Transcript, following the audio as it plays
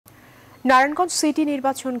Narayanganj city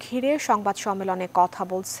নির্বাচন ঘিরে সংবাদ সম্মেলনে কথা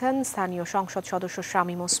বলছেন স্থানীয় সংসদ সদস্য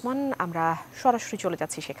শামীম ওসমান। আমরা সরাসরি চলে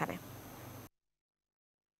যাচ্ছি সেখানে।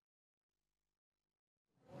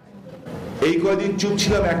 এই কয়েকদিন চুপ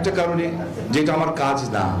ছিলাম একটা কারণে, যেটা আমার কাজ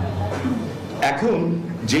না। এখন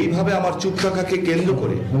যেইভাবে আমার চুপ থাকাকে কেন্দ্র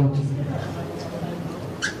করে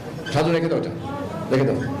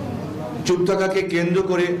চুপ থাকাকে কেন্দ্র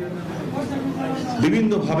করে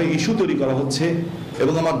বিভিন্নভাবে ইস্যু তৈরি করা হচ্ছে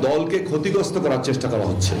এবং আমার দলকে ক্ষতিগ্রস্ত করার চেষ্টা করা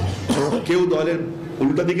হচ্ছে। কেউ দলের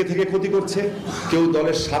উল্টা দিকে থেকে ক্ষতি করছে, কেউ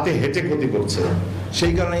দলের সাথে হেঁটে ক্ষতি করছে।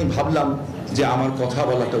 সেই কারণে আমি ভাবলাম যে আমার কথা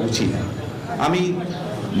বলাটা উচিত। আমি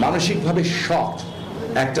মানসিকভাবে শকড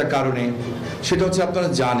একটা কারণে, সেটা হচ্ছে আপনারা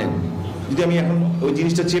জানেন, যদি আমি এখন ওই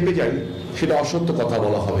জিনিসটা চেপে যাই সেটা অসত্য কথা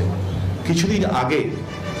বলা হবে। কিছুদিন আগে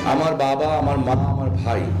আমার বাবা, আমার মা, আমার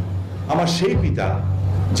ভাই, আমার সেই পিতা,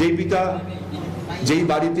 যেই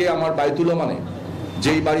বাড়িতে আমার বায়তুল্লাহ, মানে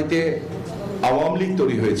যেই বাড়িতে আওয়ামী লীগ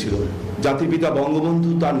তৈরি হয়েছিল, জাতির পিতা বঙ্গবন্ধু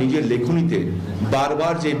তার নিজের লেখনীতে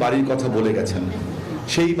বারবার যে বাড়ির কথা বলে গেছেন,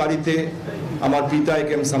 সেই বাড়িতে আমার পিতা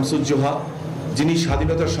একেএম শামসুজ্জোহা, যিনি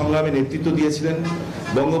স্বাধীনতার সংগ্রামে নেতৃত্ব দিয়েছিলেন,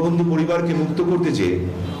 বঙ্গবন্ধু পরিবারকে মুক্ত করতে চেয়ে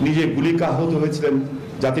নিজে গুলিকাহত হয়েছিলেন,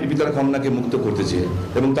 জাতির পিতার কন্যাকে মুক্ত করতে চেয়ে,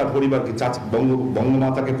 এবং তার পরিবারকে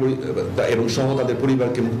বঙ্গমাতাকে এবং সহ তাদের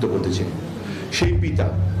পরিবারকে মুক্ত করতে চেয়ে। সেই পিতা,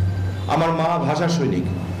 আমার মা ভাষা সৈনিক,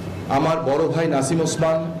 আমার বড় ভাই নাসিম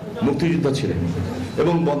ওসমান মুক্তিযোদ্ধা ছিলেন,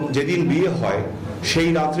 এবং যেদিন বিয়ে হয় সেই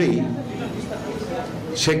রাত্রেই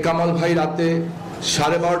শেখ কামাল ভাই রাতে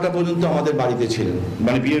 12:30 পর্যন্ত আমাদের বাড়িতে ছিলেন,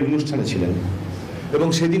 মানে বিয়ের অনুষ্ঠানে ছিলেন। এবং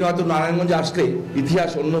সেদিন হয়তো নারায়ণগঞ্জে আসলে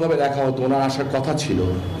ইতিহাস অন্যভাবে দেখা হতো, ওনার আসার কথা ছিল।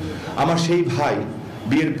 আমার সেই ভাই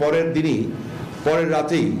বিয়ের পরের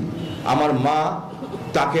রাতেই আমার মা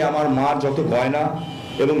তাকে আমার মার যত গয়না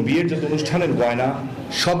এবং বিয়ের যত অনুষ্ঠানের গয়না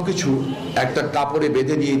সবকিছু একটা কাপড়ে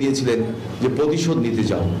বেঁধে দিয়ে দিয়েছিলেন যে প্রতিশোধ নিতে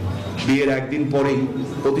যাও। বিয়ের একদিন পরেই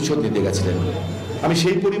প্রতিশোধ নিতে গেছিলেন। আমি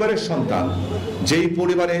সেই পরিবারের সন্তান, যেই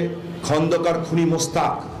পরিবারে খন্দকার খুনি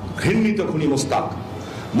মোস্তাক, ঘৃণিত খুনি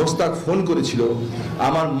মোস্তাক ফোন করেছিল।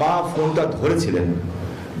 আমার মা ফোনটা ধরেছিলেন,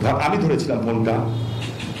 আমি ধরেছিলাম ফোনটা।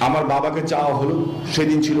 আমার বাবাকে চাওয়া হলো,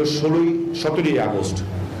 সেদিন ছিল 17ই আগস্ট।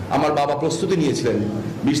 আমার বাবা প্রস্তুতি নিয়েছিলেন,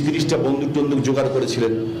 20-30টা বন্দুক জোগাড়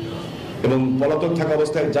করেছিলেন এবং পলাতক থাকা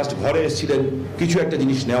অবস্থায় জাস্ট ঘরে এসেছিলেন কিছু একটা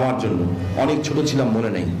জিনিস নেওয়ার জন্য। অনেক ছোট ছিলাম,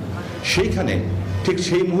 মনে নেই। সেইখানে ঠিক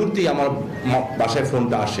সেই মুহূর্তেই আমার বাসায়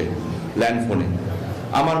ফোনটা আসে, ল্যান্ড ফোনে।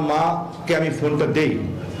 আমার মাকে আমি ফোনটা দেই।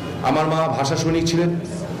 আমার মা ভাষা সৈনিক ছিলেন,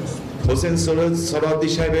 হোসেন সরওয়ার্দী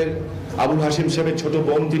সাহেবের, আবুল হাসিম সাহেবের ছোট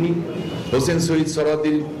বোন তিনি, হোসেন শহীদ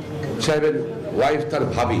সরওয়ার্দী সাহেবের ওয়াইফ, তার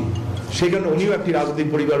ভাবি। সেখানে উনিও একটি রাজনৈতিক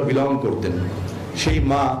পরিবার বিলং করতেন। সেই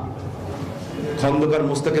মা খন্দকার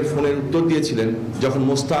মোস্তাকের ফোনের উত্তর দিয়েছিলেন যখন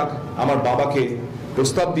মোস্তাক আমার বাবাকে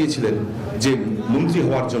প্রস্তাব দিয়েছিলেন যে মন্ত্রী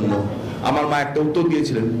হওয়ার জন্য। আমার মা একটা উত্তর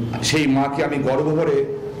দিয়েছিলেন। সেই মাকে আমি গর্বভরে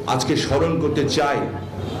আজকে স্মরণ করতে চাই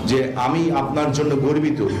যে আমি আপনার জন্য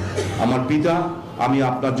গর্বিত, আমার পিতা, আমি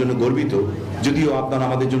আপনার জন্য গর্বিত, যদিও আপনার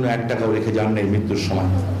আমাদের জন্য 1 টাকাও রেখে যান নাই মৃত্যুর সময়।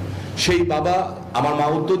 সেই বাবা, আমার মা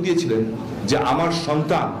উত্তর দিয়েছিলেন যে আমার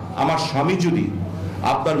সন্তান, আমার স্বামী যদি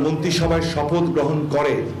আপনার মন্ত্রিসভায় শপথ গ্রহণ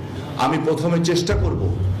করে, আমি প্রথমে চেষ্টা করব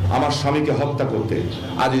আমার স্বামীকে হত্যা করতে,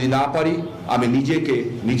 আর যদি না পারি আমি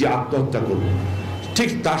নিজে আত্মহত্যা করব। ঠিক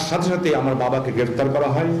তার সাথে সাথে আমার বাবাকে গ্রেফতার করা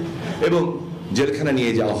হয় এবং জেলখানে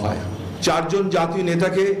নিয়ে যাওয়া হয়। 4 জন জাতীয়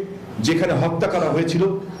নেতাকে যেখানে হত্যা করা হয়েছিল,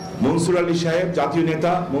 মনসুর আলী সাহেব জাতীয়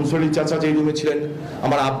নেতা, মনসুর আলী চাচা যে রুমে ছিলেন,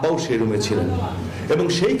 আমার আব্বাও সেই রুমে ছিলেন। এবং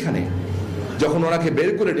সেইখানে যখন ওনাকে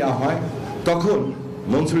বের করে নেওয়া হয়, তখন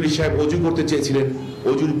মনসুর আলী সাহেব অজু করতে চেয়েছিলেন,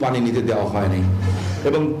 অজুর পানি নিতে দেওয়া হয়নি।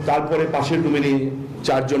 এবং তারপরে পাশের রুমে নিয়ে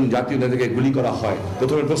 4 জন জাতীয় নেতাকে গুলি করা হয়।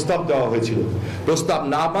 প্রথমে প্রস্তাব দেওয়া হয়েছিল, প্রস্তাব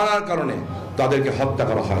না মানার কারণে তাদেরকে হত্যা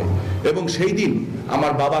করা হয়। এবং সেই দিন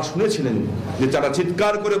আমার বাবা শুনেছিলেন যে তারা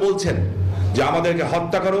চিৎকার করে বলছেন যে আমাদেরকে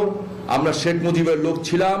হত্যা করো, আমরা শেখ মুজিবের লোক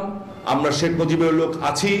ছিলাম, আমরা শেখ মুজিবের লোক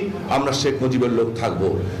আছি, আমরা শেখ মুজিবের লোক থাকবো।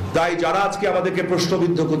 তাই যারা আজকে আমাদেরকে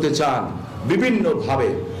প্রশ্নবিদ্ধ করতে চান বিভিন্নভাবে,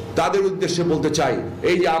 তাদের উদ্দেশ্যে বলতে চাই,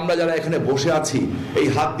 এই যে আমরা যারা এখানে বসে আছি, এই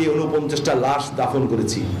হাত দিয়ে 49টা লাশ দাফন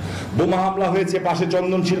করেছি। বোমা হামলা হয়েছে, পাশে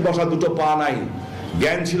চন্দনশীল বসা 2টো পা নাই।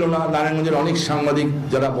 জ্ঞান ছিল না। নারায়ণগঞ্জের অনেক সাংবাদিক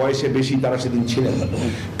যারা বয়সে বেশি তারা সেদিন ছিলেন।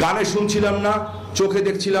 কানে শুনছিলাম না, চোখে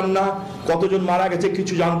দেখছিলাম না, কতজন মারা গেছে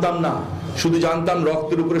কিছু জানতাম না। শুধু জানতাম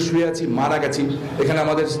রক্তের উপরে শুয়ে আছি, মারা গেছি। এখানে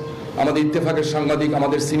আমাদের ইত্তেফাকের সাংবাদিক,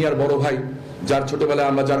 আমাদের সিনিয়র বড় ভাই, যার ছোটবেলায়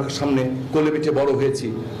আমরা যার সামনে কোলে পিঠে বড় হয়েছি,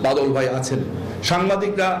 বাদল ভাই আছেন।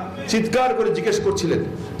 সাংবাদিকরা চিৎকার করে জিজ্ঞেস করছিলেন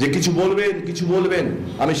যে কিছু বলবেন।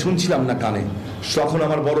 আমি শুনছিলাম না কানে। তখন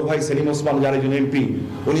আমার বড় ভাই শামীম ওসমান, যার একজন এমপি,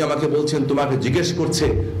 উনি আমাকে বলছেন তোমাকে জিজ্ঞেস করছে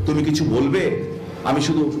তুমি কিছু বলবে। আমি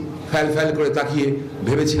শুধু ফ্যাল করে তাকিয়ে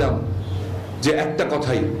ভেবেছিলাম যে একটা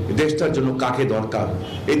কথাই, দেশটার জন্য কাকে দরকার,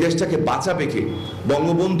 এই দেশটাকে বাঁচাবে কে।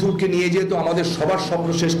 বঙ্গবন্ধুকে নিয়ে যেহেতু আমাদের সবার স্বপ্ন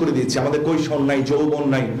শেষ করে দিয়েছে, আমাদের কৈশোর নাই, যৌবন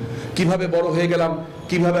নাই, কিভাবে বড় হয়ে গেলাম,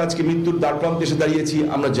 কিভাবে আজকে মৃত্যুর দ্বারপ্রান্তে এসে দাঁড়িয়েছি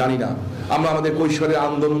আমরা জানি না। আমরা আমাদের কৈশোরের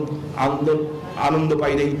আনন্দ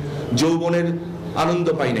পাই নাই, যৌবনের আনন্দ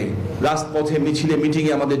পাই নাই। রাজপথে মিছিলে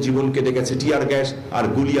মিটিংয়ে আমাদের জীবন কেটে গেছে টিয়ার গ্যাস আর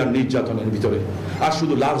গুলি আর নির্যাতনের ভিতরে, আর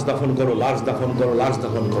শুধু লাশ দাফন করো, লাশ দাফন করো, লাশ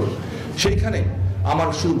দাফন করো। সেইখানে আমার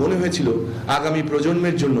শুধু মনে হয়েছিল আগামী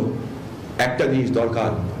প্রজন্মের জন্য একটা জিনিস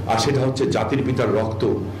দরকার, আর সেটা হচ্ছে জাতির পিতার রক্ত,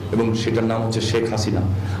 এবং সেটার নাম হচ্ছে শেখ হাসিনা।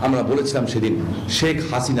 আমরা বলেছিলাম সেদিন, শেখ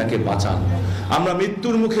হাসিনাকে বাঁচান। আমরা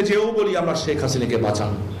মৃত্যুর মুখে যেও বলি আমরা শেখ হাসিনাকে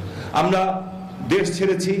বাঁচান। আমরা দেশ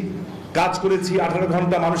ছেড়েছি, কাজ করেছি, 18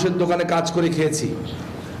 ঘন্টা মানুষের দোকানে কাজ করে খেয়েছি।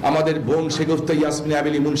 আমাদের বোন শেগুফতা ইয়াসমিন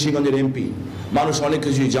আবেলি মুন্সিগঞ্জের এমপি, মানুষ অনেক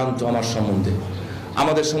কিছুই জানতো আমার সম্বন্ধে,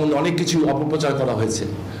 আমাদের সম্বন্ধে অনেক কিছু অপপ্রচার করা হয়েছে।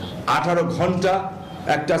 18 ঘন্টা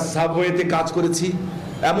একটা সাবওয়েতে কাজ করেছি,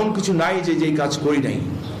 এমন কিছু নাই যে যেই কাজ করি নাই,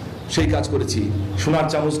 সেই কাজ করেছি। সোনার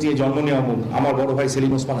চামচ নিয়ে জন্ম নেওয়া মুখ, আমার বড় ভাই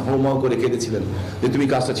সেলিম ওসমান হাউমাউ করে কেঁদেছিলেন যে তুমি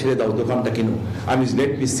কাজটা ছেড়ে দাও, দোকানটা কিনো। আমি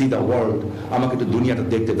let me C the world, আমাকে একটু দুনিয়াটা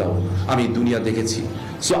দেখতে দাও। আমি দুনিয়া দেখেছি।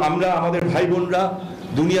 সো আমরা আমাদের ভাই বোনরা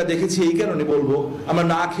দুনিয়া দেখেছি, এই কারণে বলবো আমরা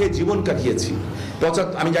না খেয়ে জীবন কাটিয়েছি।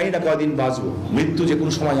 আমি জানি না কয়দিন বাঁচবো, মৃত্যু যে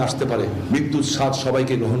কোনো সময় আসতে পারে, মৃত্যুর স্বাদ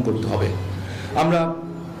সবাইকে গ্রহণ করতে হবে। আমরা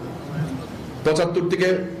 75 থেকে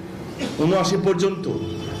 79 পর্যন্ত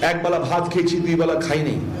একবেলা ভাত খেয়েছি, 2 বেলা খাই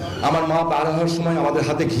নেই। আমার মা পার হওয়ার সময় আমাদের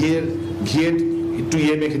হাতে ঘিয়ের একটু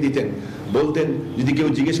মেখে দিতেন, বলতেন যদি কেউ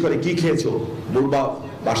জিজ্ঞেস করে কি খেয়েছো, বলবা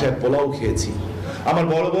বাসায় পোলাও খেয়েছি। আমার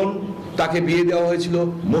বড় বোন, তাকে বিয়ে দেওয়া হয়েছিল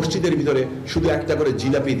মসজিদের ভিতরে শুধু একটা করে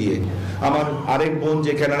জিলাপি দিয়ে। আমার আরেক বোন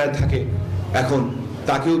যে কানাডায় থাকে এখন,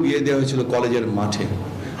 তাকেও বিয়ে দেওয়া হয়েছিল কলেজের মাঠে।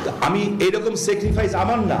 আমি এরকম স্যাক্রিফাইস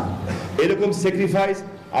আমার না, এরকম স্যাক্রিফাইস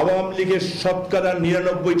আওয়ামী লীগের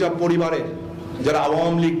 99% পরিবারের, যারা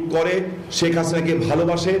আওয়ামী লীগ করে, শেখ হাসিনাকে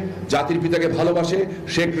ভালোবাসে, জাতির পিতাকে ভালোবাসে,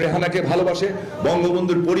 শেখ রেহানাকে ভালোবাসে,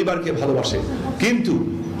 বঙ্গবন্ধুর পরিবারকে ভালোবাসে। কিন্তু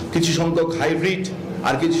কিছু সংখ্যক হাইব্রিড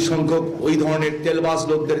আর কিছু সংখ্যক ওই ধরনের তেলবাজ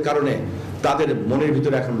লোকদের কারণে তাদের মনের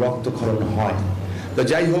ভিতরে এখন রক্তক্ষরণ হয়। তো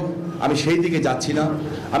যাই হোক, আমি সেই দিকে যাচ্ছি না।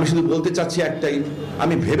 আমি শুধু বলতে চাচ্ছি একটাই,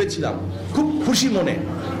 আমি ভেবেছিলাম খুব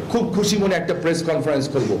খুশি মনে একটা প্রেস কনফারেন্স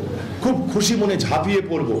করব, খুব খুশি মনে ঝাঁপিয়ে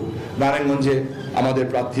পড়ব নারায়ণগঞ্জে আমাদের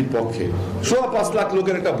প্রার্থীর পক্ষে। 5 লাখ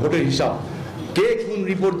লোকের একটা ভোটের হিসাব, কে কোন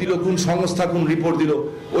রিপোর্ট দিল, কোন সংস্থা কোন রিপোর্ট দিল,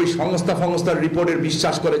 ওই সংস্থার রিপোর্টের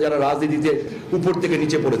বিশ্বাস করে যারা রাজনীতিতে উপর থেকে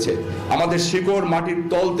নিচে পড়েছে। আমাদের শিকড় মাটির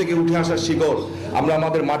তল থেকে উঠে আসার শিকড়, আমরা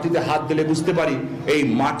আমাদের মাটিতে হাত দিলে বুঝতে পারি এই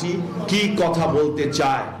মাটি কি কথা বলতে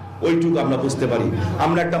চায়, ওইটুকু আমরা বুঝতে পারি।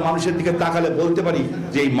 আমরা একটা মানুষের দিকে তাকালে বলতে পারি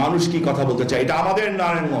যে এই মানুষ কি কথা বলতে চায়। এটা আমাদের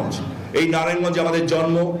নারায়ণগঞ্জ, এই নারায়ণগঞ্জে আমাদের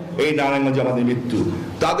জন্ম, এই নারায়ণগঞ্জে আমাদের মৃত্যু।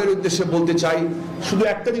 তাদের উদ্দেশ্যে বলতে চাই, শুধু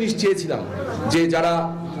একটা জিনিস চেয়েছিলাম, যে যারা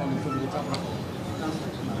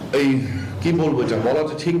এই কি বলবো, এটা বলা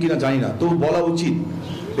তো ঠিক কিনা জানি না, তবু বলা উচিত।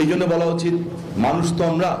 এই জন্য বলা উচিত, মানুষ তো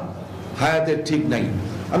আমরা, হায়াতের ঠিক নাই।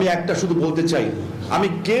 আমি একটা শুধু বলতে চাই, আমি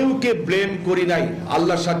কেউকে ব্লেম করি নাই,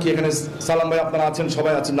 আল্লাহ সাক্ষী, এখানে সালাম ভাই আপনারা আছেন,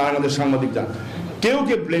 সবাই আছেন, নারায়ণগঞ্জের সাংবাদিকরা,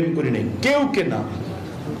 কেউকে ব্লেম করি নাই, কেউকে না।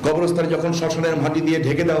 কবরস্থানে যখন শ্মশানের মাটি দিয়ে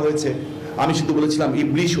ঢেকে দেওয়া হয়েছে, আমি শুধু বলেছিলাম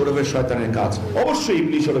ইবলিশ ওরফে শয়তানের কাজ, অবশ্যই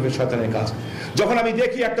ইবলিশ ওরফে শয়তানের কাজ। যখন আমি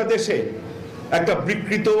দেখি একটা দেশে একটা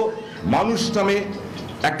বিকৃত মানুষ নামে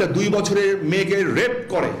একটা 2 বছরের মেয়েকে রেপ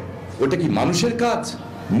করে, ওটা কি মানুষের কাজ?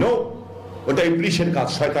 নো, ওটা ইবলিশের কাজ,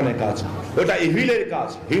 শয়তানের কাজ, ওটা ইভিলের কাজ।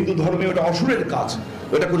 হিন্দু ধর্মে ওটা অসুরের কাজ,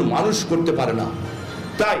 ওটা কোনো মানুষ করতে পারে না।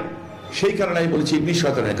 তাই সেই কারণে আমি বলেছি ইবলিশ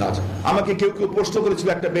শয়তানের কাজ। আমাকে কেউ প্রশ্ন করেছিল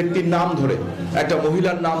একটা ব্যক্তির নাম ধরে, একটা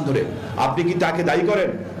মহিলার নাম ধরে, আপনি কি তাকে দায়ী করেন?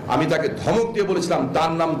 আমি তাকে ধমক দিয়ে বলেছিলাম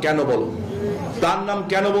তার নাম কেন বলো, তার নাম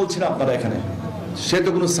কেন বলছেন আপনারা এখানে? সে তো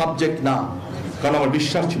কোনো সাবজেক্ট না, কারণ আমার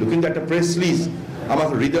বিশ্বাস ছিল। কিন্তু একটা প্রেস রিলিজ আমার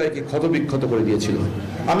হৃদয়কে ক্ষতবিক্ষত করে দিয়েছিল।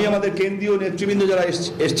 আমি আমাদের কেন্দ্রীয় নেতৃবৃন্দ যারা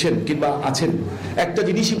এসছেন কিংবা আছেন, একটা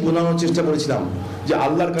জিনিসই বোঝানোর চেষ্টা করেছিলাম যে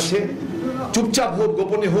আল্লাহর কাছে চুপচাপ হোক,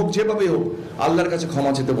 গোপনে হোক, যেভাবে হোক, আল্লাহর কাছে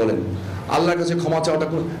ক্ষমা চেতে বলেন। আল্লাহর কাছে ক্ষমা চাওয়াটা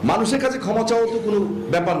কোনো, মানুষের কাছে ক্ষমা চাওয়া তো কোনো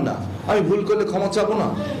ব্যাপার না। আমি ভুল করলে ক্ষমা চাবো না,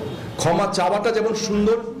 ক্ষমা চাওয়াটা যেমন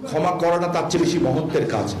সুন্দর, ক্ষমা করাটা তার চেয়ে বেশি মহত্বের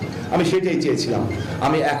কাজ। আমি সেটাই চেয়েছিলাম,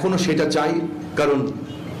 আমি এখনো সেটা চাই, কারণ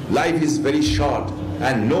life is very short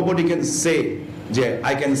and nobody can say যে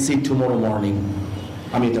I can see tomorrow morning.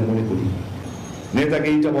 আমি এটা মনে করি,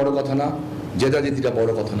 নেতাগিরিটা বড় কথা না, জেদাজেদিটা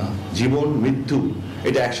বড় কথা না, জীবন মৃত্যু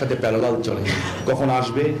এটা একসাথে প্যারালাল চলে, কখন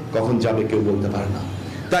আসবে কখন যাবে কেউ বলতে পারে না।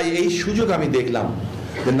 তাই এই সুযোগ আমি দেখলাম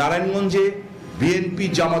যে নারায়ণগঞ্জে বিএনপি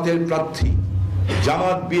জামাতের প্রার্থী,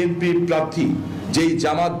 জামাত বিএনপির প্রার্থী, যেই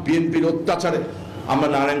জামাত বিএনপির অত্যাচারে আমরা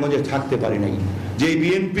নারায়ণগঞ্জে থাকতে পারি নাই, যে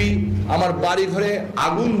বিএনপি আমার বাড়ি ঘরে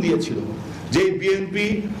আগুন দিয়েছিল, যে বিএনপি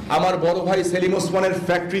আমার বড় ভাই সেলিম ওসমানের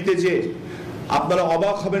ফ্যাক্টরিতে, যে আপনারা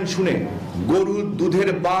অবাক হবেন শুনে, গরুর দুধের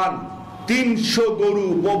বান 300 গরু,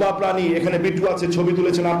 বোবা প্রাণী, এখানে বিট্টু আছে, ছবি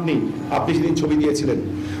তুলেছেন আপনি সেদিন ছবি দিয়েছিলেন,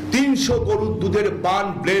 300 গরুর দুধের বান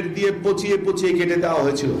ব্লেড দিয়ে পচিয়ে পচিয়ে কেটে দেওয়া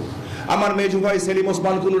হয়েছিল। আমার মেজু ভাই সেলিম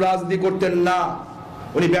ওসমান কোনো রাজনীতি করতেন না,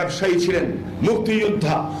 উনি ব্যবসায়ী ছিলেন,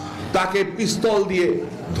 মুক্তিযোদ্ধা। তাকে পিস্তল দিয়ে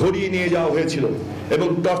ধরিয়ে নিয়ে যাওয়া হয়েছিল এবং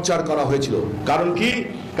টর্চার করা হয়েছিল। কারণ কি?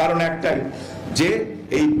 কারণ একটাই, যে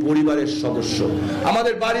এই পরিবারের সদস্য।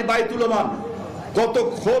 আমাদের বাড়ি বাইতুল মান, কত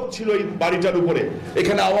ক্ষোভ ছিল এই বাড়িটার উপরে।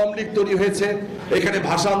 এখানে আওয়ামী লীগ তৈরি হয়েছে, এখানে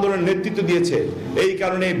ভাষা আন্দোলনের নেতৃত্ব দিয়েছে, এই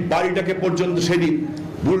কারণে বাড়িটাকে পর্যন্ত সেদিন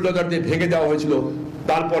বুলডোজার দিয়ে ভেঙে দেওয়া হয়েছিল।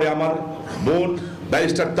 তারপরে আমার বোন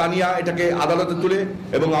ব্যারিস্টার তানিয়া এটাকে আদালতে তুলে,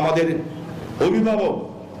 এবং আমাদের অভিভাবক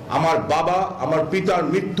আমার বাবা আমার পিতার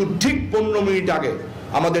মৃত্যুর ঠিক 15 মিনিট আগে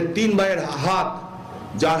আমাদের 3 ভাইয়ের হাত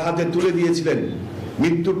যার হাতে তুলে দিয়েছিলেন,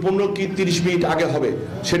 মৃত্যুর 15 কি 30 মিনিট আগে হবে,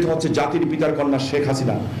 সেটা হচ্ছে জাতির পিতার কন্যা শেখ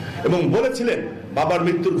হাসিনা। এবং বলেছিলেন, বাবার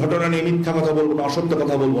মৃত্যুর ঘটনা নিয়ে মিথ্যা কথা বলবো না, অসত্য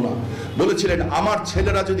কথা বলবো না, বলেছিলেন আমার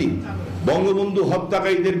ছেলেরা যদি বঙ্গবন্ধু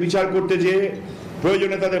হত্যাকারীদের বিচার করতে যেয়ে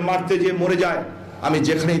প্রয়োজনে তাদের মারতে যেয়ে মরে যায়, আমি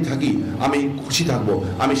যেখানেই থাকি আমি খুশি থাকবো,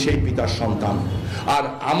 আমি সেই পিতার সন্তান। আর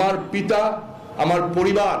আমার পিতা, আমার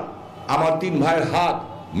পরিবার, আমার 3 ভাইয়ের হাত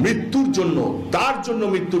মৃত্যুর জন্য, তার জন্য,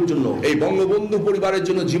 মৃত্যুর জন্য, এই বঙ্গবন্ধু পরিবারের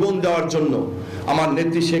জন্য জীবন দেওয়ার জন্য আমার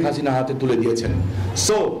নেত্রী শেখ হাসিনা হাতে তুলে দিয়েছেন।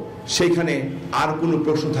 সো সেইখানে আর কোনো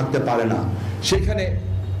প্রশ্ন থাকতে পারে না। সেখানে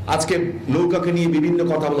আজকে নৌকাকে নিয়ে বিভিন্ন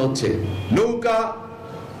কথা বলা হচ্ছে, নৌকা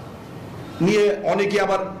নিয়ে অনেকে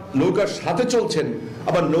আবার নৌকার সাথে চলছেন,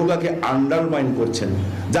 আবার নৌকাকে আন্ডারমাইন করছেন।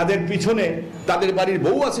 যাদের পিছনে তাদের বাড়ির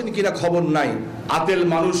বউ আছেন কিনা খবর নাই, আতেল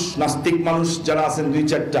মানুষ, নাস্তিক মানুষ যারা আছেন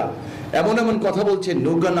 2-4টা, এমন এমন কথা বলছেন,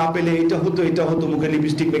 নৌকা না পেলে এটা হতো এটা হতো, মুখে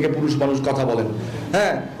লিপস্টিক মেখে পুরুষ মানুষ কথা বলেন।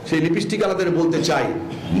 হ্যাঁ, সেই লিপস্টিক আলাদের বলতে চাই,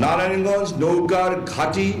 নারায়ণগঞ্জ নৌকার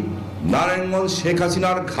ঘাঁটি, নারায়ণগঞ্জ শেখ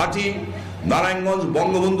হাসিনার ঘাঁটি, নারায়ণগঞ্জ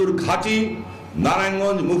বঙ্গবন্ধুর ঘাঁটি,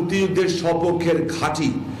 নারায়ণগঞ্জ মুক্তিযুদ্ধের সপক্ষের ঘাঁটি।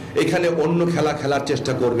 এখানে অন্য খেলা খেলার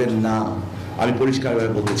চেষ্টা করবেন না, আমি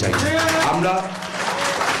পরিষ্কারভাবে বলতে চাই।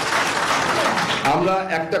 আমরা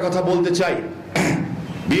একটা কথা বলতে চাই,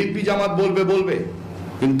 বিএনপি জামাত বলবে,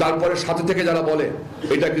 কিন্তু তারপরে সাথে থেকে যারা বলে,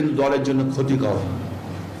 এটা কিন্তু দলের জন্য ক্ষতিকর,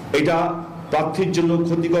 এটা প্রার্থীর জন্য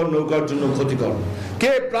ক্ষতিকর, নৌকার জন্য ক্ষতিকর।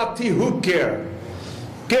 কে প্রার্থী, হু কেয়ার?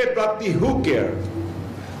 কে প্রার্থী, হু কেয়ার?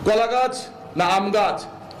 কলা গাছ না আম গাছ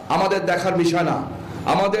আমাদের দেখার বিষয় না,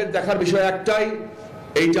 আমাদের দেখার বিষয় একটাই,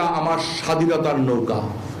 এইটা আমার স্বাধীনতার নৌকা,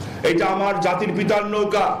 এটা আমার জাতির পিতার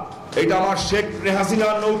নৌকা, এটা আমার শেখ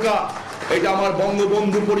হাসিনার নৌকা, এটা আমার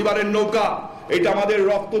বঙ্গবন্ধু পরিবারের নৌকা, এটা আমাদের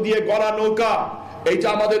রক্ত দিয়ে গড়া নৌকা, এটা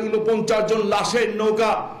আমাদের 49 জন লাশের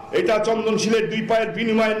নৌকা, এটা চন্দনশীলের 2 পায়ের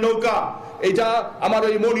বিনিময়ের নৌকা, এটা আমার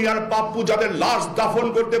ওই মনি আর পাপ্পু যাদের লাশ দাফন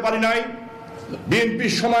করতে পারি নাই,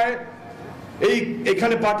 বিএনপির সময়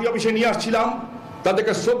এখানে পার্টি অফিসে নিয়ে আসছিলাম,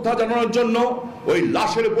 তাদেরকে শ্রদ্ধা জানানোর জন্য ওই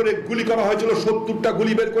লাশের উপরে গুলি করা হয়েছিল, 70টা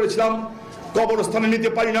গুলি বের করেছিলাম, কবরস্থানে নিতে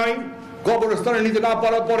পারি নাই। কবরস্থানে নিতে না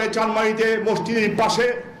পারার পরে চানমারিতে মসজিদের পাশে,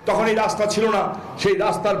 তখন এই রাস্তা ছিল না, সেই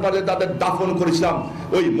রাস্তার পাশে তাদের দাফন করেছিলাম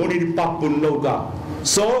ওই মনির পাপ্পুর নৌকা।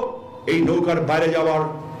 সো এই নৌকার বাইরে যাওয়ার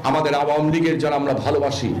আমাদের আওয়ামী লীগের যারা আমরা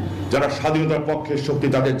ভালোবাসি, যারা স্বাধীনতার পক্ষের শক্তি,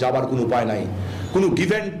 তাদের যাবার কোনো উপায় নাই। কোনো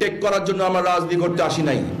গিভ অ্যান্ড টেক করার জন্য আমরা রাজনীতি করতে আসি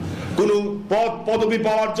নাই, কোনো পদ পদবি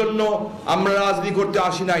পাওয়ার জন্য আমরা রাজনীতি করতে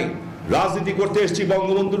আসি নাই। রাজনীতি করতে এসেছি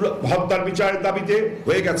বঙ্গবন্ধুর হত্যার বিচারের দাবিতে,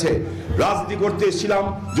 হয়ে গেছে। রাজনীতি করতে এসেছিলাম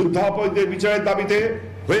যুদ্ধাপরাধীদের বিচারের দাবিতে,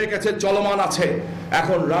 হয়ে গেছে, চলমান আছে।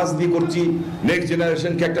 এখন রাজনীতি করছি নেক্সট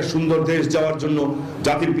জেনারেশনকে একটা সুন্দর দেশ যাওয়ার জন্য,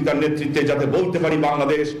 জাতির পিতার নেতৃত্বে, যাতে বলতে পারি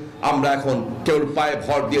বাংলাদেশ আমরা এখন কেবল পায়ে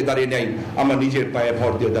ভর দিয়ে দাঁড়িয়ে নেই, আমরা নিজের পায়ে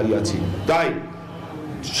ভর দিয়ে দাঁড়িয়ে আছি। তাই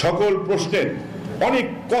সকল প্রশ্নের অনেক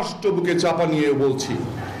কষ্ট বুকে চাপা নিয়ে বলছি,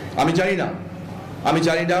 আমি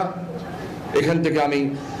জানি না এখান থেকে আমি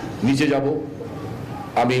নিচে যাব,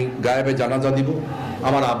 আমি গায়েবে জানাজা দিব,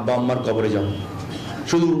 আমার আব্বা আম্মার কবরে যাব।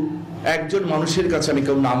 শুধু একজন মানুষের কাছে আমি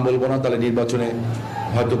কেউ নাম বলবো না, তাহলে নির্বাচনে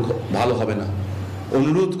হয়তো ভালো হবে না।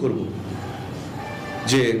 অনুরোধ করব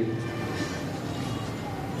যে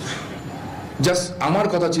জাস্ট আমার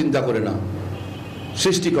কথা চিন্তা করে না,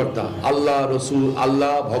 সৃষ্টিকর্তা আল্লাহ, রসুল,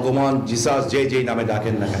 আল্লাহ, ভগবান, জিসাস, যে যেই নামে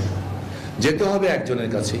ডাকেন না কেন, যেতে হবে একজনের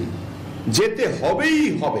কাছেই, যেতে হবেই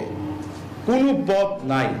হবে, কোনো পথ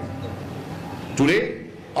নাই। টুডে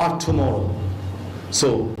আর টুমরো। সো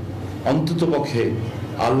অন্তত পক্ষে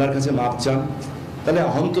আল্লাহর কাছে মাপ চান, তাহলে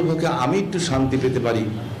অন্ততপক্ষে আমি একটু শান্তি পেতে পারি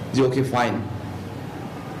যে ওকে ফাইন,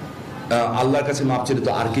 আল্লাহর কাছে মাপ চেয়ে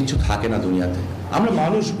তো আর কিছু থাকে না দুনিয়াতে। আমরা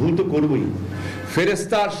মানুষ ভুল তো করবই,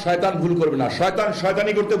 ফেরেশতা আর শয়তান ভুল করবে না, শয়তান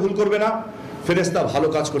শয়তানি করতে ভুল করবে না, ফেরেশতা ভালো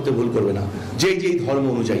কাজ করতে ভুল করবে না, যেই যেই ধর্ম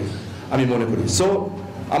অনুযায়ী আমি মনে করি। সো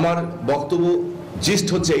আমার বক্তব্য জিস্ট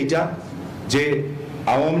হচ্ছে এইটা যে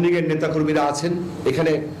আওয়ামী লীগের নেতাকর্মীরা আছেন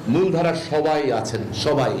এখানে, মূলধারার সবাই আছেন,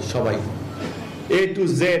 সবাই A to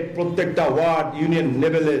Z, প্রত্যেকটা ওয়ার্ড, ইউনিয়ন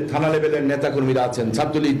লেভেলের, থানা লেভেলের নেতাকর্মীরা আছেন,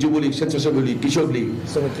 ছাত্রলীগ, যুবলীগ, স্বেচ্ছাসেবী লীগ, কৃষক লীগ,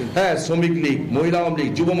 হ্যাঁ, শ্রমিক লীগ, মহিলা আওয়ামী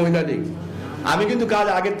লীগ, যুব মহিলা লীগ। আমি কিন্তু কাজ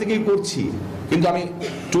আগের থেকেই করছি, কিন্তু আমি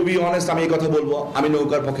টু বি অনেস্ট আমি এই কথা বলবো, আমি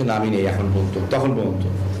নৌকার পক্ষে নামি নেই এখন পর্যন্ত, তখন পর্যন্ত।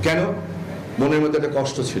 কেন? মনের মধ্যে একটা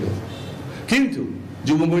কষ্ট ছিল। কিন্তু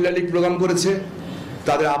যুব মহিলা লীগ প্রোগ্রাম করেছে,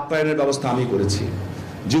 তাদের আপ্যায়নের ব্যবস্থা আমি করেছি।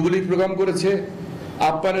 যুবলীগ প্রোগ্রাম করেছে,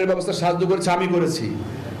 আপ্যায়নের ব্যবস্থা সাহায্য করেছে আমি করেছি।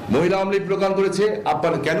 মহিলা আওয়ামী লীগ প্রোগ্রাম করেছে,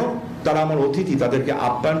 আপ্যায়ন। কেন? তারা আমার অতিথি, তাদেরকে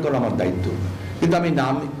আপ্যায়ন করা আমার দায়িত্ব। কিন্তু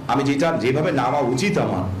আমি যেভাবে নামা উচিত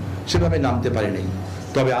আমার, সেভাবে নামতে পারি নাই।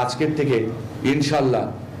 তবে আজকের থেকে ইনশাল্লাহ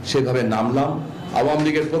সেভাবে নামলাম। আওয়ামী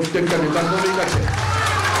লীগের প্রত্যেকটা নেতাকর্মীর কাছে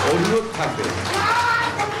অনুরোধ থাকবে,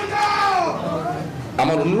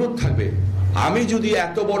 আমার অনুরোধ থাকবে, আমি যদি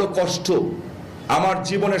এত বড় কষ্ট, আমার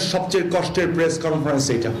জীবনের সবচেয়ে কষ্টের প্রেস কনফারেন্স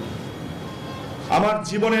এটা, আমার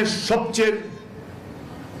জীবনের সবচেয়ে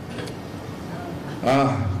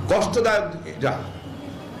কষ্টদায়ক এটা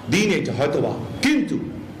দিন এটা হয়তোবা, কিন্তু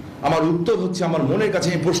আমার উত্তর হচ্ছে, আমার মনের কাছে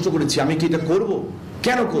আমি প্রশ্ন করেছি, আমি কি এটা করব?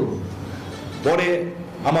 কেন করব? পরে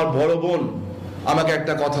আমার বড় বোন আমাকে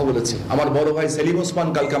একটা কথা বলেছে, আমার বড় ভাই শামীম ওসমান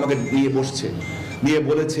কালকে আমাকে নিয়ে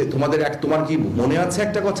বলেছে, তোমার কি মনে আছে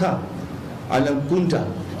একটা কথা? আমি বললাম কোনটা?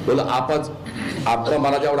 বললো আপা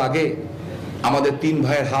মারা যাওয়ার আগে আমাদের 3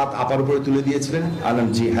 ভাইয়ের হাত আপার উপরে তুলে দিয়েছিলেন। আমি বললাম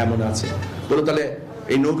জি হ্যাঁ মনে আছে। বললো তাহলে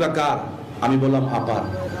এই নৌকা কার? আমি বললাম আপার।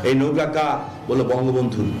 এই নৌকা কার? বললো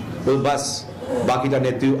বঙ্গবন্ধু। বল বাস, বাকিটা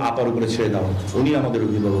নেত্রী আপার উপরে ছেড়ে দাও, উনি আমাদের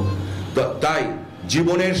অভিভাবক। তাই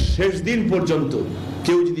জীবনের শেষ দিন পর্যন্ত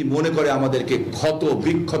কেউ যদি মনে করে আমাদেরকে ক্ষত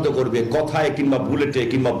বিক্ষত করবে, কথায় কিংবা বুলেটে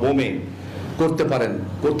কিংবা বোমে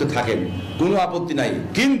করতে থাকেন, কোনো আপত্তি নাই।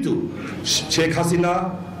 কিন্তু শেখ হাসিনা,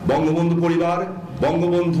 বঙ্গবন্ধু পরিবার,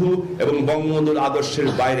 বঙ্গবন্ধু এবং বঙ্গবন্ধুর আদর্শের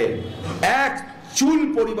বাইরে এক চুল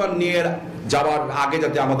পরিবার নিয়ে যাওয়ার আগে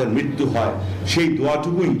যাতে আমাদের মৃত্যু হয়, সেই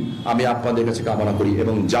দোয়াটুকুই আমি আপনাদের কাছে কামনা করি।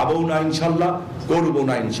 এবং যাবও না ইনশাল্লাহ, করবো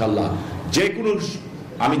না ইনশাল্লাহ। যে কোনো,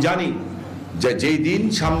 আমি জানি যে যেই দিন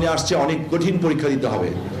সামনে আসছে অনেক কঠিন পরীক্ষা দিতে হবে,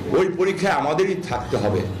 ওই পরীক্ষায় আমাদেরই থাকতে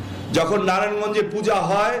হবে। যখন নারায়ণগঞ্জে পূজা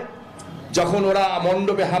হয়, যখন ওরা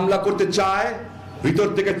মণ্ডপে হামলা করতে চায়, ভিতর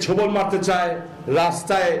থেকে ছোবল মারতে চায়,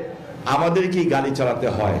 রাস্তায় আমাদেরকেই গাড়ি চালাতে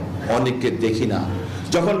হয়, অনেককে দেখি না।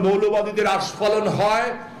 যখন মৌলবাদীদের আস্ফালন হয়,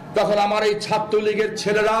 তখন আমার এই ছাত্রলীগের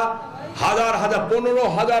ছেলেরা, হাজার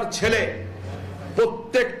 15,000 ছেলে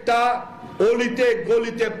প্রত্যেকটা অলিতে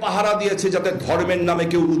গলিতে পাহারা দিয়েছে, যাতে ধর্মের নামে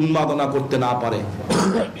কেউ উন্মাদনা করতে না পারে।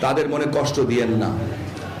 তাদের মনে কষ্ট দিয়েন না,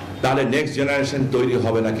 তাহলে নেক্সট জেনারেশন তৈরি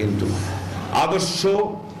হবে না। কিন্তু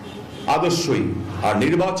আদর্শই। আর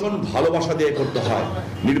নির্বাচন ভালোবাসা দিয়ে করতে হয়,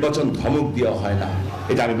 নির্বাচন ধমক দেওয়া হয় না,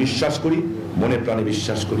 এটা আমি বিশ্বাস করি, মনে প্রাণে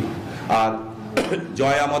বিশ্বাস করি। আর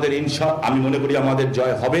জয় আমাদের, আমি মনে করি আমাদের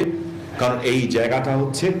জয় হবে, কারণ এই জায়গাটা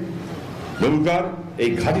হচ্ছে নৌকার, এই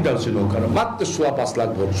ঘাটিটা হচ্ছে নৌকার। মাত্র 5.25 লাখ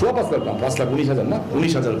ভোট, 5.25 লাখ না, 5,19,000 না,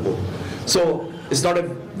 19,000 vote. So it's not a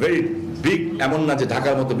very big, এমন না যে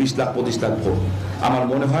ঢাকার মতো 20 লাখ 25 লাখ ভোট। আমার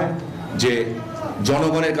মনে হয় যে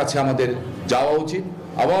জনগণের কাছে আমাদের যাওয়া উচিত।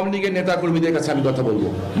 আওয়ামী লীগের নেতা কর্মীদের কাছে আমি কথা বলবো,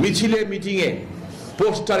 মিছিলে, মিটিংয়ে,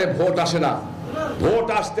 পোস্টারে ভোট আসে না। ভোট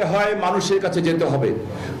আসতে হয় মানুষের কাছে যেতে হবে,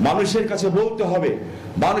 মানুষের কাছে বলতে হবে,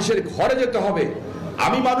 মানুষের ঘরে যেতে হবে।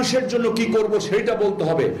 আমি মানুষের জন্য কি করব সেইটা বলতে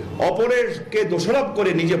হবে। অপরেরকে দোষারোপ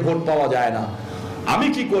করে নিজে ভোট পাওয়া যায় না। আমি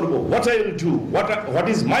কি করব, what I will do, what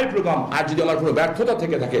is my programme. আর যদি আমার কোনো ব্যর্থতা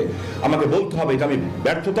থেকে থাকে, আমাকে বলতে হবে এটা আমি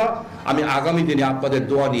ব্যর্থতা, আমি আগামী দিনে আপনাদের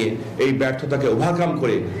দোয়া নিয়ে এই ব্যর্থতাকে ওভারকাম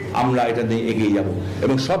করে আমরা এটা নিয়ে এগিয়ে যাব।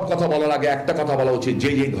 এবং সব কথা বলার আগে একটা কথা বলা উচিত,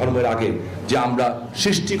 যেই ধর্মের আগে, যে আমরা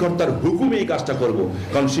সৃষ্টিকর্তার হুকুমে এই কাজটা করব।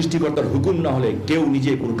 কারণ সৃষ্টিকর্তার হুকুম না হলে কেউ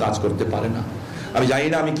নিজে কোনো কাজ করতে পারে না। আমি জানি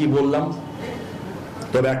না আমি কি বললাম,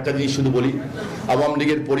 তবে একটা জিনিস শুধু বলি, আওয়ামী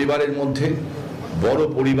লীগের পরিবারের মধ্যে বড়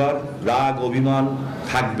পরিবার, রাগ অভিমান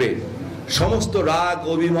থাকবে। সমস্ত রাগ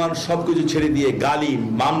অভিমান সবকিছু ছেড়ে দিয়ে গালি,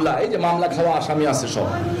 মামলা, এই যে মামলা খাওয়া আসামি আছে সব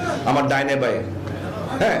আমার ডাইনে বায়ে।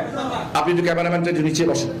 হ্যাঁ, আপনি একটু ক্যামেরাম্যানটা একটু নিচে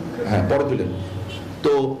বসেন, হ্যাঁ পরে তুলেন।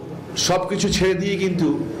 তো সবকিছু ছেড়ে দিয়ে কিন্তু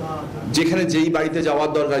যেখানে যেই বাড়িতে যাওয়ার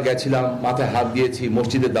দরকার গেছিলাম, মাথায় হাত দিয়েছি,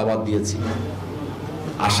 মসজিদের দাওয়াত দিয়েছি।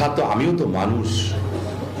 আশা তো, আমিও তো মানুষ,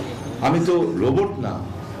 আমি তো রোবট না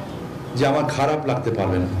যে আমার খারাপ লাগতে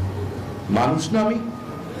পারবে না। মানুষ না আমি,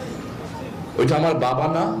 ওইটা আমার বাবা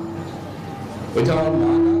না, ওইটা আমার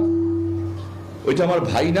মা না, ওইটা আমার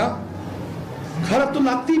ভাই না, খারাপ তো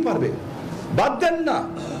লাগতেই পারবে। বাদ দেন না,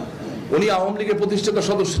 উনি আওয়ামী লীগের প্রতিষ্ঠাতা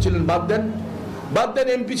সদস্য ছিলেন, বাদ দেন,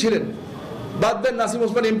 এমপি ছিলেন, বাদ দেন নাসিম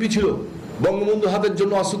ওসমান এমপি ছিল, বঙ্গবন্ধু হাতের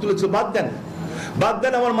জন্য অস্ত্র তুলেছিল, বাদ দেন। বাদ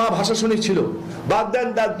দেন আমার মা ভাষা সৈনিক ছিল, বাদ দেন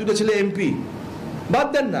তার দুটো ছেলে এমপি, বাদ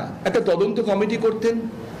দেন না। একটা তদন্ত কমিটি করতেন,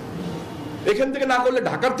 এখান থেকে না করলে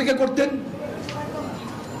ঢাকার থেকে করতেন,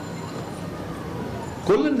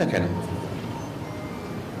 করলেন না কেন?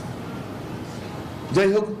 যাই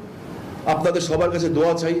হোক, আপনাদের সবার কাছে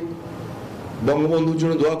দোয়া চাই, বঙ্গবন্ধুর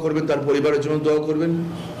জন্য দোয়া করবেন, তার পরিবারের জন্য দোয়া করবেন।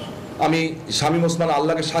 আমি শামীম ওসমান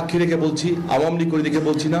আল্লাহকে সাক্ষী রেখে বলছি, আওয়ামী লীগ করে দেখে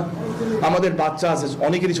বলছি না। আমাদের বাচ্চা আছে,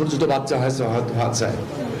 অনেকেরই ছোট ছোট বাচ্চা হয়েছে, হয়তো বাচ্চায়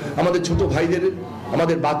আমাদের ছোট ভাইদের,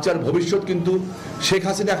 আমাদের বাচ্চার ভবিষ্যৎ কিন্তু শেখ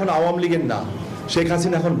হাসিনা এখন আওয়ামী লীগের না, শেখ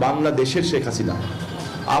হাসিনা এখন বাংলাদেশের শেখ হাসিনা।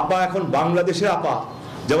 আপা এখন বাংলাদেশের আপা,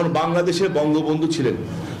 যেমন বাংলাদেশের বঙ্গবন্ধু ছিলেন,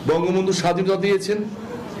 বঙ্গবন্ধু স্বাধীনতা দিয়েছেন,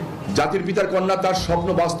 জাতির পিতার কন্যা তার স্বপ্ন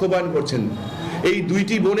বাস্তবায়ন করছেন। এই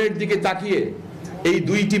দুইটি বোনের দিকে তাকিয়ে, এই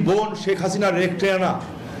দুইটি বোন শেখ হাসিনার রেখে আনা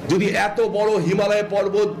যদি এত বড় হিমালয়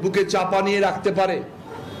পর্বত বুকে চাপা নিয়ে রাখতে পারে,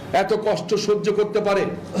 এত কষ্ট সহ্য করতে পারে,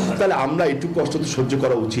 তাহলে আমরা একটু কষ্ট তো সহ্য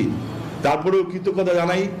করা উচিত। তারপরেও কৃতজ্ঞতা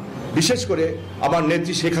জানাই বিশেষ করে আমার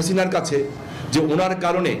নেত্রী শেখ হাসিনার কাছে, যে ওনার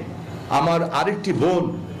কারণে আমার আরেকটি বোন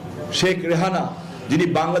শেখ রেহানা, যিনি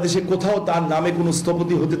বাংলাদেশে কোথাও তার নামে কোনো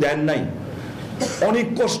স্থপতি হতে দেন নাই, অনেক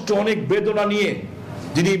কষ্ট অনেক বেদনা নিয়ে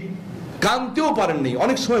যিনি কাঁদতেও পারেননি।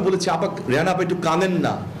 অনেক সময় বলেছে আপা, রেহানা আপা একটু কাঁদেন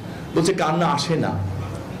না, বলছে কান্না আসে না,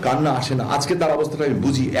 কান্না আসে না। আজকে তার অবস্থাটা আমি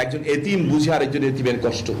বুঝি, একজন এতিম বুঝে আর একজন এতিমের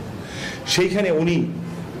কষ্ট। সেইখানে উনি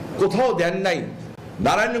কোথাও দেন নাই,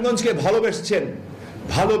 নারায়ণগঞ্জকে ভালোবেসেছেন,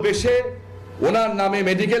 ভালোবেসে ওনার নামে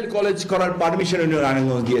মেডিকেল কলেজ করার পারমিশন উনি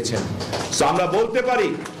নারায়ণগঞ্জ দিয়েছেন। তো আমরা বলতে পারি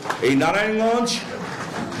এই নারায়ণগঞ্জ,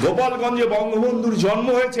 গোপালগঞ্জে বঙ্গবন্ধুর জন্ম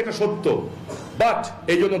হয়েছে, এটা সত্য, বাট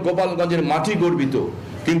এই জন্য গোপালগঞ্জের মাটি গর্বিত।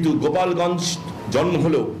 কিন্তু গোপালগঞ্জ জন্ম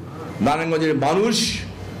হলেও নারায়ণগঞ্জের মানুষ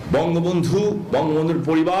বঙ্গবন্ধুর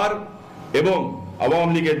পরিবার এবং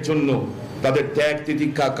আওয়ামী লীগের জন্য তাদের ত্যাগ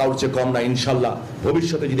তিতিক্ষা কারোর চেয়ে কম না। ইনশাল্লাহ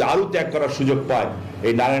ভবিষ্যতে যদি আরো ত্যাগ করার সুযোগ পায়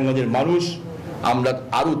এই নারায়ণগঞ্জের মানুষ, আমরা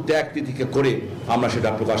আরো ত্যাগ তিতিক্ষা করে আমরা সেটা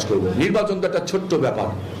প্রকাশ করব। নির্বাচন তো একটা ছোট্ট ব্যাপার,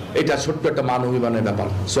 এটা ছোট্ট একটা মান অভিমানের ব্যাপার।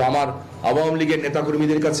 সো আমার আওয়ামী লীগের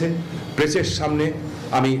নেতাকর্মীদের কাছে, প্রেসের সামনে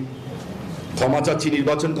আমি ক্ষমা চাচ্ছি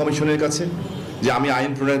নির্বাচন কমিশনের কাছে, যে আমি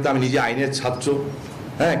আইন প্রণেতা, আমি নিজে আইনের ছাত্র।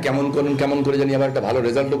 হ্যাঁ, কেমন করে জানি আবার একটা ভালো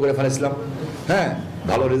রেজাল্টও করে ফেলেছিলাম। হ্যাঁ,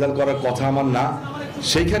 ভালো রেজাল্ট করার কথা আমার না,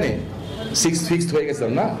 সেইখানে ফিক্সড হয়ে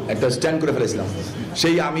গেছিলাম না, একটা স্ট্যান্ড করে ফেলেছিলাম।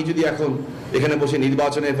 সেই আমি যদি এখন এখানে বসে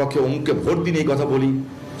নির্বাচনের পক্ষে অমুককে ভোট দিন এই কথা বলি,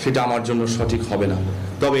 সেটা আমার জন্য সঠিক হবে না।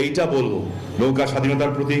 তবে এইটা বলবো, নৌকা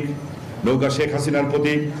স্বাধীনতার প্রতীক, নৌকা শেখ হাসিনার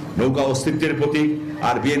প্রতীক, নৌকা অস্তিত্বের প্রতীক।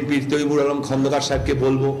 আর বিএনপির তৈবুর আলম খন্দকার সাহেবকে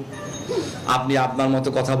বলবো, আপনি আপনার মতো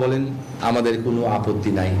কথা বলেন, আমাদের কোনো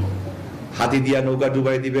আপত্তি নাই। হাতি দিয়া নৌকা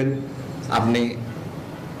ডুবাই দিবেন আপনি,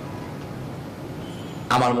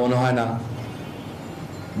 আমার মনে হয় না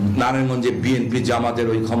নারায়ণগঞ্জে বিএনপি জামাতের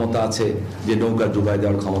ওই ক্ষমতা আছে যে নৌকা ডুবাই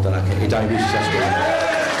দেওয়ার ক্ষমতা রাখে, এটা আমি বিশ্বাস করি।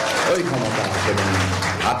 ওই ক্ষমতা আছে।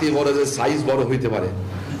 হাতি বড় যে সাইজ বড় হইতে পারে,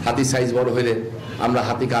 হাতি সাইজ বড় হইলে আমরা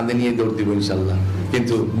হাতি কাঁধে নিয়ে দৌড় দিব ইনশাল্লাহ,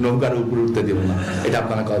 কিন্তু নৌকার উপর উঠতে দেব না, এটা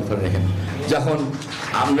আপনারা কল্পনা রেখেন।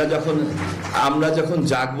 আমরা যখন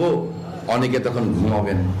জাগবো অনেকে তখন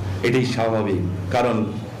ঘুমাবেন, এটাই স্বাভাবিক। কারণ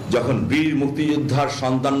যখন বীর মুক্তিযোদ্ধার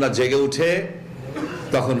সন্তানরা জেগে উঠে,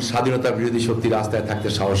 তখন স্বাধীনতা বিরোধী শক্তি রাস্তায় থাকতে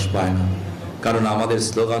সাহস পায় না। কারণ আমাদের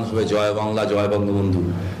স্লোগান হবে জয় বাংলা জয় বঙ্গবন্ধু,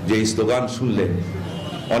 যে এই স্লোগান শুনলে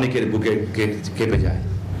অনেকের বুকে কেঁপে যায়।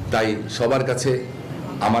 তাই সবার কাছে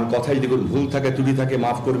আমার কথাই যদি কোনো ভুল থাকে, ত্রুটি থাকে,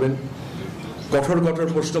 মাফ করবেন। কঠোর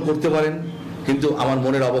প্রশ্ন করতে পারেন, কিন্তু আমার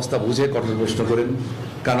মনের অবস্থা বুঝে কঠোর প্রশ্ন করেন,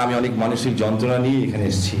 কারণ আমি অনেক মানসিক যন্ত্রণা নিয়ে এখানে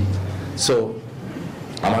এসেছি। সো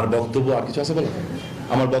আমার বক্তব্য, আর কিছু আছে বলো?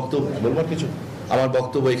 আমার বক্তব্য বলবার কিছু, আমার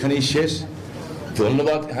বক্তব্য এখানেই শেষ।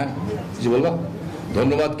 ধন্যবাদ। হ্যাঁ, কিছু বলবা?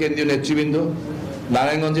 ধন্যবাদ কেন্দ্রীয় নেতৃবৃন্দ,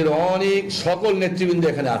 নারায়ণগঞ্জের অনেক সকল নেতৃবৃন্দ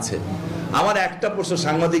এখানে আছে। আমার একটা প্রশ্ন,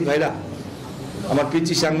 সাংবাদিক ভাইরা, আমার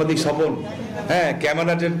পিচ্ছি সাংবাদিক স্বপন, হ্যাঁ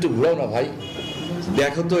ক্যামেরাটা একটু ঘুরাও না ভাই,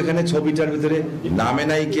 দেখো তো এখানে ছবিটার ভিতরে নামে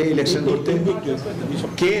নাই কে ইলেকশন করতে,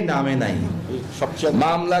 কে নামে নাই?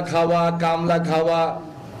 মামলা খাওয়া, কামলা খাওয়া,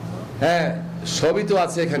 হ্যাঁ সবই তো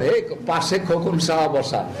আছে এখানে। পাশে খোকন সাহা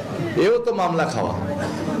বসা, এও তো মামলা খাওয়া।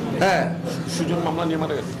 হ্যাঁ, সুজন মামলা নিয়ে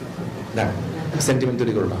মারা গেছে। না, সেন্টিমেন্ট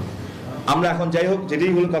তৈরি করো না। আমরা এখন যাই হোক,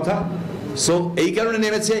 যেটাই হলো কথা। সো এই কারণে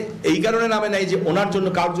নেমেছে, এই কারণে নামে নাই যে ওনার জন্য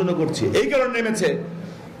কার জন্য করছি, এই কারণে নেমেছে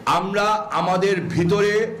আমরা আমাদের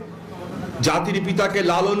ভিতরে জাতির পিতাকে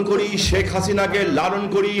লালন করি, শেখ হাসিনাকে লালন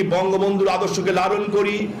করি, বঙ্গবন্ধুর আদর্শকে লালন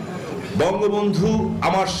করি। বঙ্গবন্ধু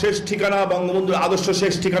আমার শেষ ঠিকানা, বঙ্গবন্ধুর আদর্শ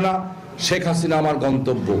শেষ ঠিকানা, শেখ হাসিনা আমার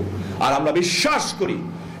গন্তব্য। আর আমরা বিশ্বাস করি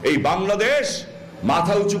এই বাংলাদেশ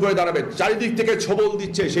মাথা উঁচু করে দাঁড়াবে। চারিদিক থেকে ছবল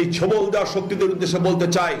দিচ্ছে, সেই ছবল দেওয়ার শক্তিদের উদ্দেশ্যে বলতে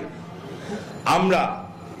চাই, আমরা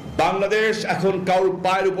বাংলাদেশ এখন কারোর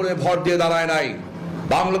পায়ের উপরে ভর দিয়ে দাঁড়ায় নাই।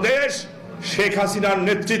 বাংলাদেশ শেখ হাসিনার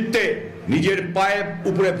নেতৃত্বে নিজের পায়ের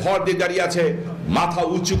উপরে ভর দিয়ে দাঁড়িয়ে আছে, মাথা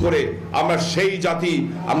উঁচু করে। আমরা সেই জাতি,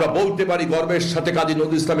 আমরা বলতে পারি গর্বের সাথে কাজী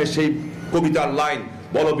নজরুল ইসলামের সেই কবিতার লাইন,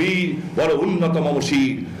 বলো বীর বলো উন্নত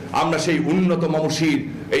মমশির। আমরা সেই উন্নত মমশির,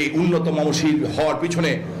 এই উন্নত মমশির হওয়ার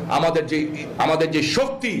পিছনে আমাদের যে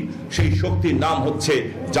শক্তি, সেই শক্তির নাম হচ্ছে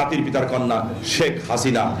জাতির পিতার কন্যা শেখ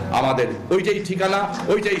হাসিনা। আমাদের ওইটাই ঠিকানা,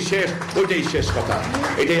 ওইটাই শেষ কথা।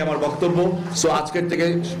 এটাই আমার বক্তব্য। সো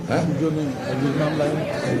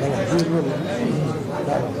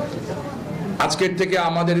আজকের থেকে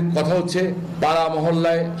আমাদের কথা হচ্ছে পাড়া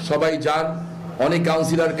মহল্লায় সবাই যান। অনেক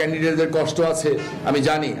কাউন্সিলর ক্যান্ডিডেটদের কষ্ট আছে, আমি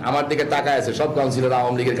জানি। আমার দিকে তাকায় আছে সব কাউন্সিলর,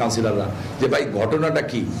 আওয়ামী লীগের কাউন্সিলররা, যে ভাই ঘটনাটা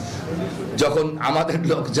কি। যখন আমাদের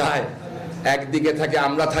লোক যায়, একদিকে থাকে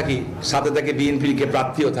আমরা থাকি, সাথে থাকে বিএনপির কে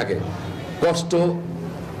প্রার্থীও থাকে। কষ্ট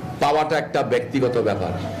পাওয়াটা একটা ব্যক্তিগত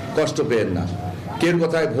ব্যাপার, কষ্ট পেয়েন না। কেউ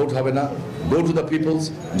কথায় ভোট হবে না। গো টু দ্য পিপলস,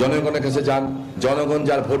 জনগণের কাছে যান। জনগণ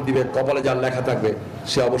যার ভোট দিবে, কপালে যার লেখা থাকবে,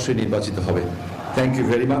 সে অবশ্যই নির্বাচিত হবে। Thank you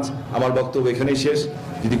very much. আমার বক্তব্য এখানেই শেষ।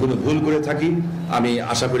 যদি কোনো ভুল করে থাকি, আমি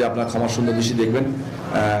আশা করি আপনার ক্ষমা সুন্দর দৃষ্টি দেখবেন।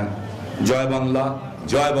 জয় বাংলা,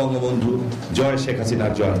 জয় বঙ্গবন্ধু, জয় শেখ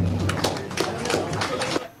হাসিনার জয়।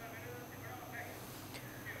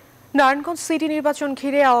 নারায়ণগঞ্জ সিটি নির্বাচন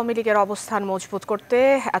ঘিরে আওয়ামী লীগের অবস্থান মজবুত করতে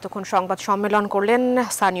এতক্ষণ সংবাদ সম্মেলন করলেন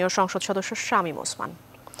স্থানীয় সংসদ সদস্য শামীম ওসমান।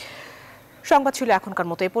 সংবাদ ছিল এখনকার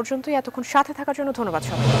মতো এ পর্যন্তই। এতক্ষণ সাথে থাকার জন্য ধন্যবাদ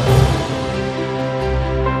সবাইকে।